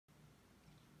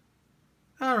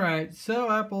Alright,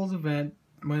 so Apple's event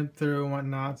went through and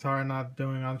whatnot. Sorry, I'm not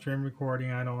doing on-screen recording.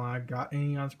 I don't got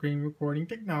any on-screen recording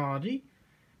technology.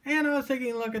 And I was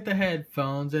taking a look at the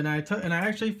headphones, and I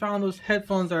actually found those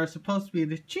headphones that are supposed to be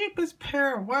the cheapest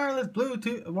pair of wireless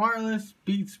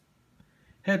Beats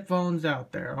headphones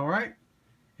out there, alright?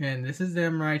 And this is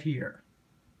them right here.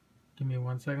 Give me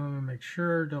 1 second, let me make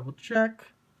sure, double check.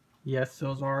 Yes,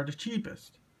 those are the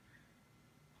cheapest.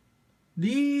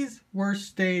 These were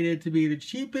stated to be the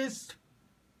cheapest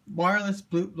wireless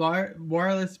Beats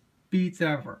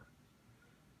ever.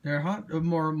 They're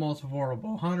most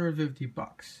affordable, 150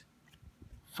 bucks.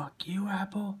 Fuck you,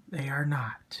 Apple. They are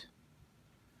not.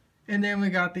 And then we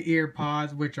got the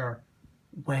EarPods, which are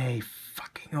way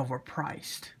fucking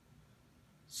overpriced.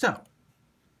 So,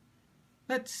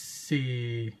 let's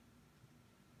see.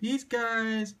 These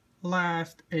guys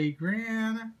last a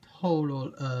grand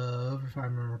total of, if I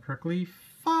remember correctly,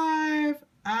 5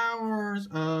 hours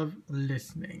of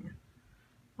listening.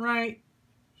 Right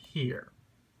here.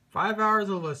 5 hours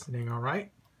of listening,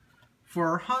 alright?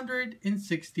 For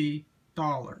 $160.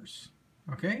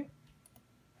 Okay?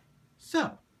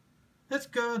 So, let's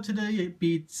go to the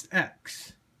Beats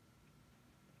X.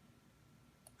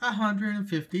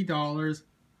 $150.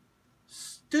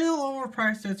 Still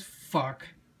overpriced as fuck,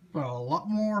 but a lot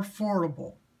more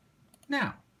affordable.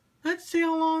 Now, let's see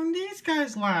how long these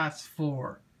guys last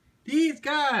for. These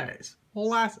guys will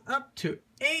last up to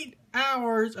 8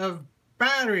 hours of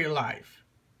battery life,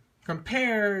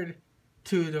 compared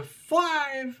to the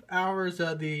 5 hours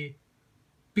of the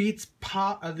Beats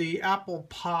Pod, of the Apple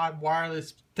Pod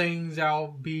wireless things that'll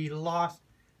be lost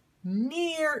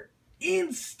near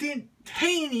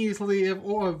instantaneously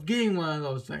of getting one of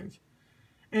those things.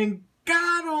 And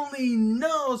God only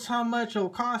knows how much it'll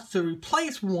cost to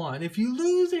replace one if you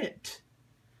lose it.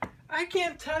 I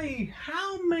can't tell you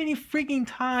how many freaking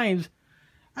times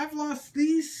I've lost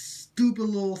these stupid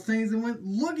little things and went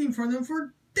looking for them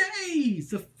for days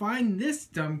to find this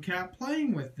dumb cat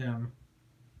playing with them.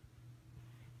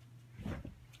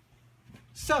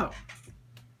 So,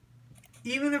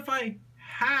 even if I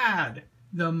had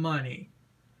the money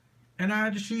and I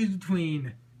had to choose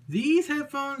between these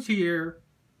headphones here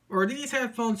or these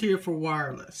headphones here for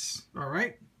wireless,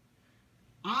 alright?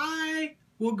 I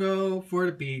will go for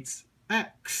the Beats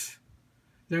X.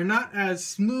 They're not as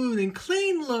smooth and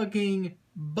clean looking,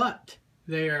 but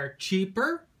they are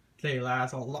cheaper. They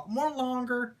last a lot more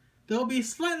longer. They'll be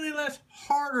slightly less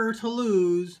harder to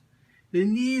lose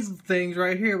than these things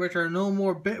right here, which are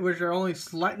which are only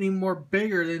slightly more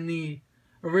bigger than the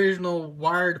original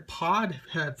wired pod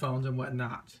headphones and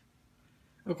whatnot.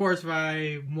 Of course, if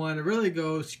I want to really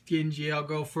go stingy, I'll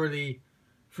go for these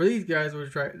guys,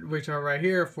 which are right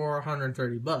here for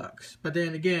 130 bucks. But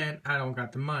then again, I don't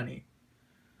got the money.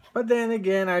 But then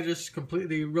again, I just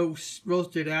completely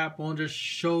roasted Apple and just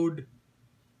showed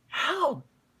how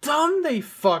dumb they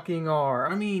fucking are.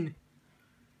 I mean,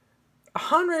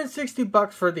 160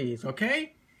 bucks for these,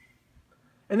 okay?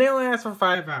 And they only last for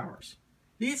 5 hours.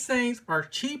 These things are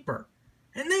cheaper,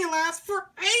 and they last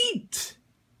for 8.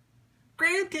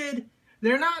 Granted, they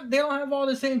don't have all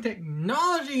the same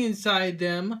technology inside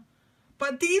them,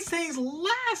 but these things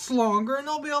last longer, and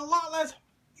they'll be a little less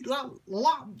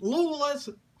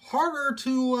harder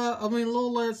to, a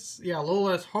little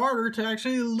less harder to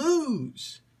actually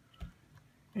lose.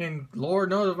 And Lord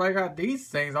knows if I got these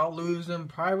things, I'll lose them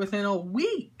probably within a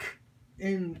week.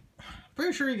 And I'm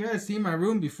pretty sure you guys seen my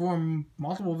room before in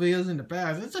multiple videos in the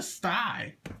past. It's a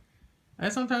sty. I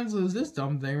sometimes lose this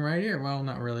dumb thing right here. Well,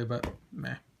 not really, but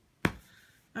meh.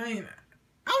 I mean,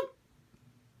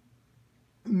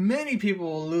 many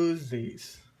people will lose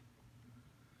these.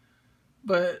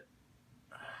 But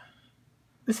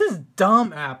this is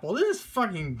dumb, Apple. This is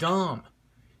fucking dumb.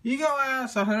 You go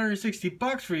ask 160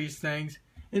 bucks for these things,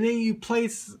 and then you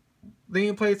place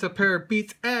a pair of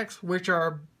Beats X, which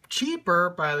are cheaper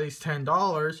by at least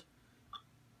 $10.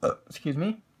 Excuse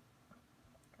me.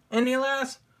 And they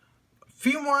last a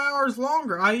few more hours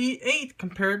longer, i.e. 8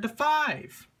 compared to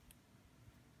 5.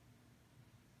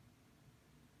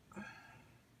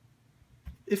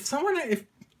 If I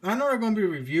know there are going to be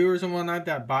reviewers and whatnot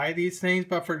that buy these things,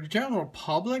 but for the general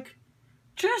public,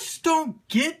 just don't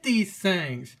get these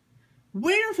things.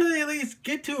 Wait until they at least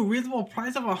get to a reasonable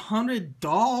price of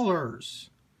 $100.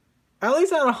 At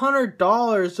least at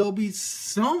 $100, they'll be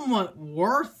somewhat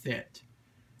worth it.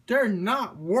 They're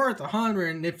not worth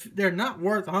they're not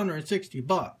worth 160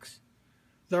 bucks.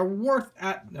 They're worth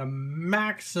at the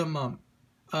maximum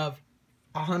of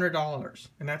 $100,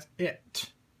 and that's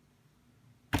it.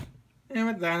 And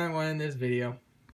with that, I'm going to end this video.